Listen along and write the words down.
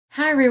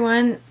Hi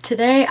everyone,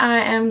 today I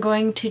am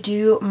going to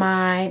do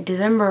my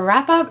December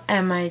wrap-up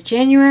and my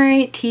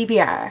January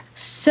TBR.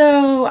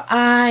 So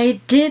I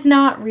did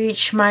not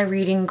reach my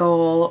reading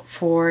goal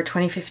for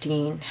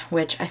 2015,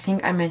 which I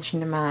think I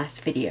mentioned in my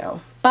last video,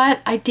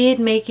 but I did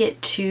make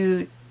it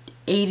to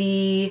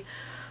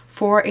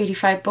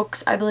 85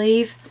 books, I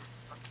believe.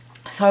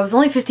 So I was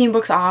only 15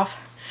 books off,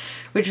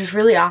 which was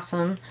really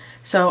awesome.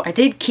 So I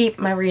did keep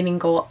my reading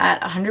goal at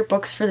 100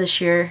 books for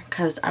this year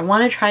because I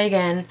want to try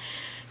again.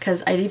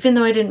 Because even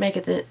though I didn't make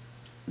it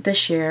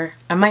this year,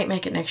 I might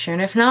make it next year.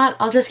 And if not,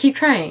 I'll just keep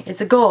trying.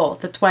 It's a goal.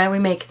 That's why we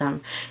make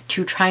them,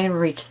 to try and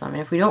reach them. And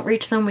if we don't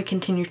reach them, we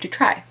continue to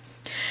try.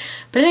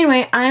 But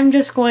anyway, I'm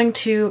just going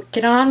to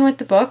get on with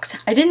the books.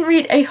 I didn't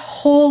read a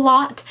whole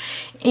lot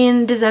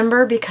in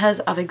December because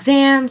of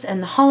exams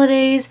and the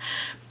holidays,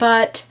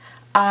 but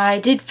I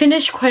did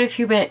finish quite a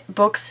few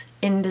books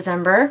in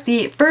December.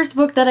 The first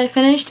book that I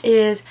finished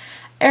is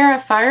Heir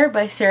of Fire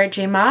by Sarah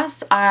J.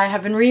 Maas. I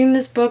have been reading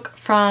this book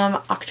from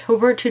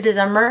October to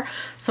December,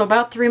 so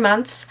about 3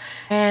 months,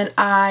 and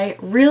I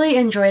really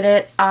enjoyed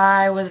it.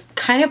 I was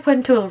kind of put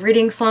into a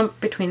reading slump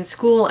between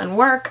school and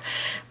work,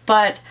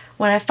 but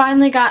when I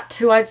finally got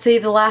to, I'd say,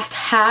 the last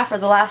half or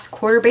the last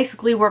quarter,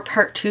 basically where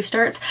part 2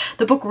 starts,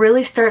 the book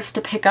really starts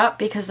to pick up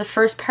because the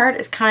first part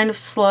is kind of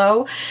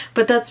slow,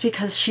 but that's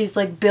because she's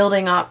like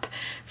building up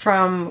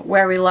from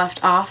where we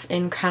left off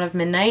in kind of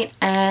midnight,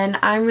 and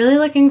I'm really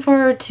looking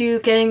forward to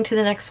getting to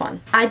the next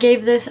one. I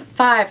gave this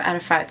 5 out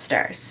of 5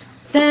 stars.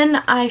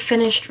 Then I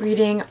finished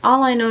reading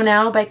All I Know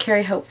Now by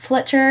Carrie Hope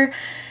Fletcher.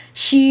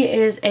 She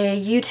is a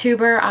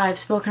YouTuber. I've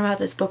spoken about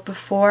this book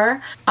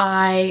before.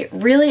 I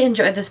really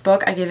enjoyed this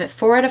book. I gave it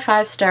 4 out of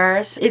 5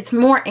 stars. It's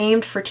more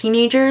aimed for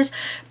teenagers,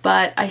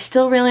 but I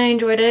still really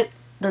enjoyed it.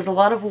 There's a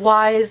lot of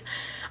wise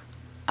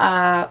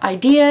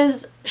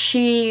ideas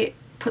she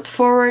puts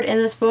forward in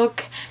this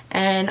book,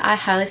 and I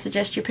highly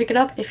suggest you pick it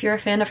up if you're a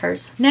fan of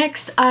hers.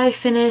 Next, I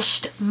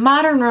finished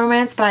Modern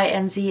Romance by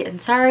NZ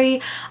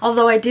Ansari.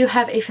 Although I do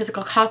have a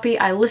physical copy,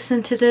 I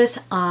listened to this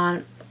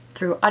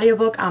through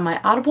audiobook on my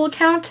Audible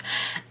account,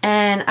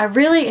 and I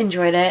really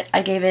enjoyed it.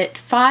 I gave it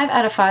 5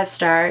 out of 5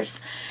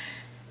 stars.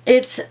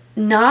 It's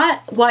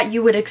not what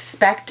you would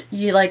expect.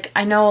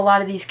 I know a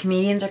lot of these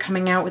comedians are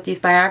coming out with these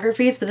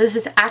biographies, but this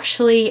is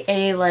actually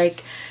a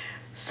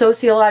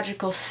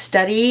sociological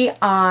study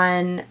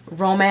on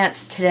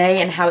romance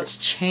today and how it's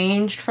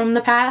changed from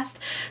the past.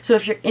 So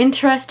if you're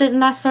interested in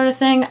that sort of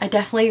thing, I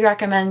definitely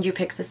recommend you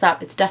pick this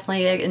up. It's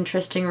definitely an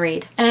interesting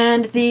read.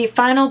 And the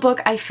final book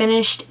I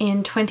finished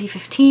in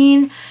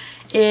 2015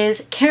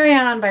 is Carry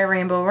On by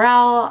Rainbow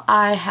Rowell.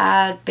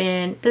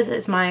 This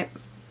is my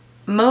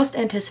most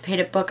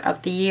anticipated book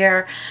of the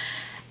year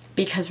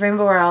because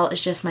Rainbow Rowell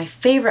is just my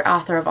favorite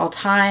author of all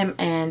time,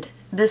 and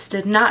this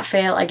did not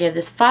fail. I gave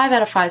this 5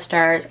 out of 5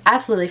 stars.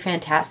 Absolutely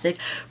fantastic.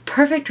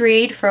 Perfect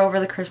read for over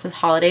the Christmas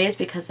holidays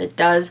because it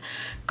does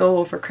go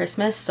over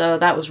Christmas, so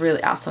that was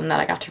really awesome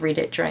that I got to read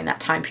it during that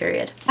time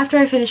period. After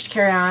I finished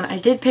Carry On, I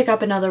did pick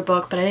up another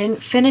book, but I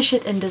didn't finish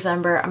it in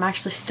December. I'm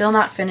actually still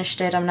not finished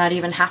it. I'm not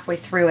even halfway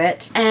through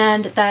it.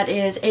 And that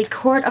is A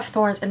Court of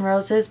Thorns and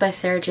Roses by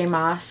Sarah J.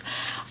 Maas.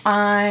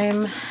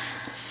 I'm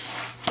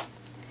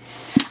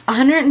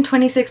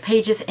 126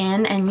 pages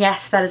in, and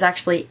yes, that is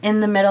actually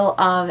in the middle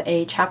of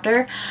a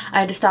chapter.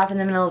 I had to stop in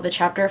the middle of the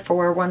chapter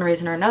for one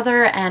reason or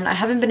another, and I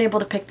haven't been able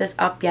to pick this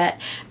up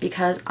yet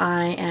because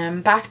I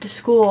am back to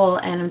school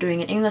and I'm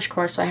doing an English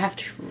course, so I have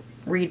to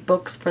read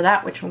books for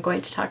that, which I'm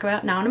going to talk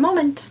about now in a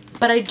moment.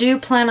 But I do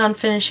plan on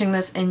finishing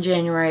this in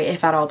January,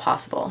 if at all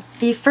possible.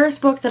 The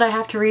first book that I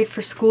have to read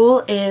for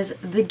school is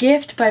The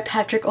Gift by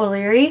Patrick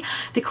O'Leary.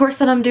 The course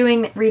that I'm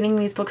reading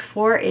these books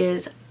for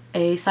is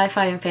a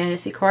sci-fi and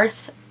fantasy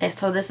course,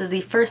 so this is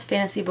the first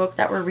fantasy book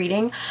that we're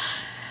reading.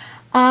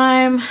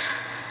 I'm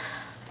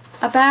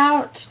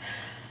about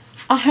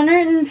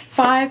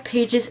 105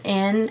 pages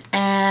in,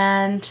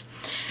 and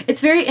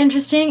it's very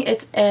interesting.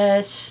 It's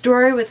a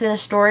story within a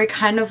story,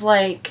 kind of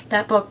like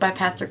that book by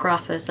Patrick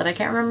Rothfuss that I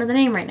can't remember the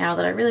name right now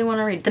that I really want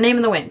to read. The Name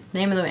of the Wind.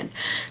 Name of the Wind.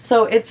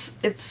 So it's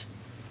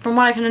from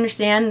what I can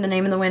understand, The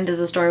Name of the Wind is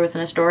a story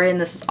within a story,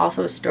 and this is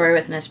also a story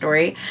within a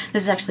story.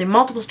 This is actually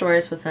multiple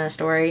stories within a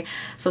story,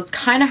 so it's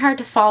kind of hard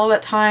to follow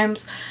at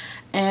times,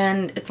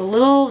 and it's a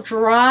little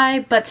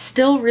dry, but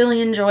still really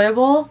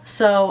enjoyable.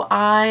 So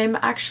I'm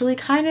actually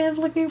kind of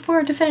looking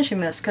forward to finishing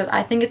this because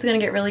I think it's going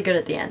to get really good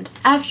at the end.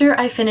 After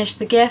I finish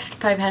The Gift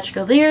by Patrick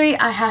O'Leary,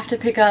 I have to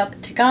pick up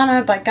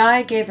Tigana by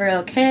Guy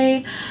Gabriel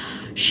Kay.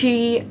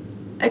 She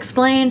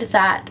explained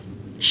that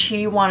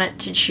she wanted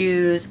to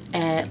choose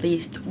at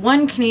least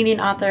one Canadian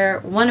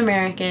author, one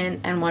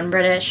American, and one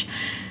British.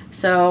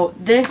 So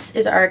this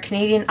is our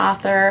Canadian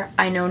author.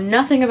 I know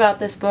nothing about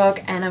this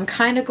book and I'm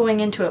kind of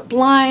going into it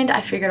blind. I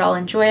figured I'll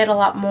enjoy it a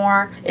lot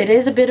more. It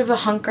is a bit of a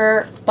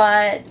hunker,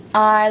 but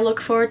I look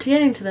forward to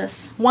getting to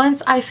this.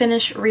 Once I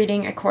finish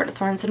reading A Court of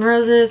Thorns and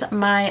Roses,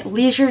 my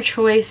leisure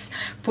choice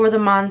for the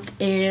month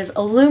is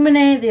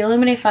Illuminae, The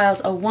Illuminae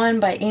Files 01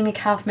 by Amy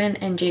Kaufman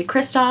and Jay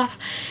Kristoff.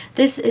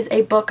 This is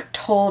a book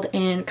told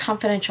in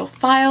confidential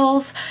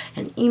files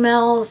and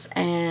emails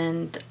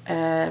and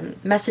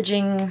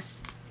messaging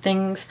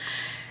things,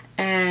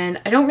 and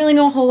I don't really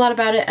know a whole lot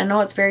about it. I know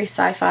it's very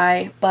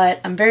sci-fi,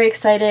 but I'm very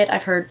excited.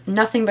 I've heard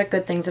nothing but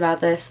good things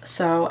about this,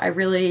 so I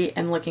really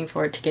am looking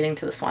forward to getting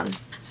to this one.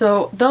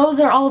 So those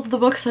are all of the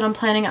books that I'm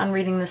planning on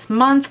reading this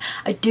month.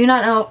 I do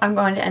not know if I'm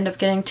going to end up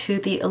getting to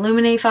the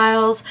Illuminae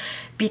files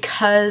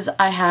because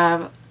I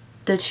have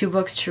the 2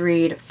 books to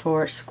read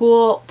for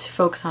school to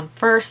focus on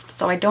first,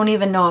 so I don't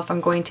even know if I'm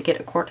going to get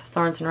A Court of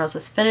Thorns and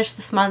Roses finished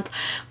this month,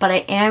 but I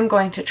am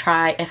going to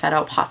try if at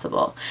all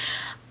possible.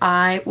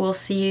 I will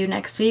see you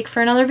next week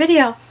for another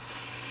video.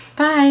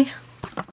 Bye!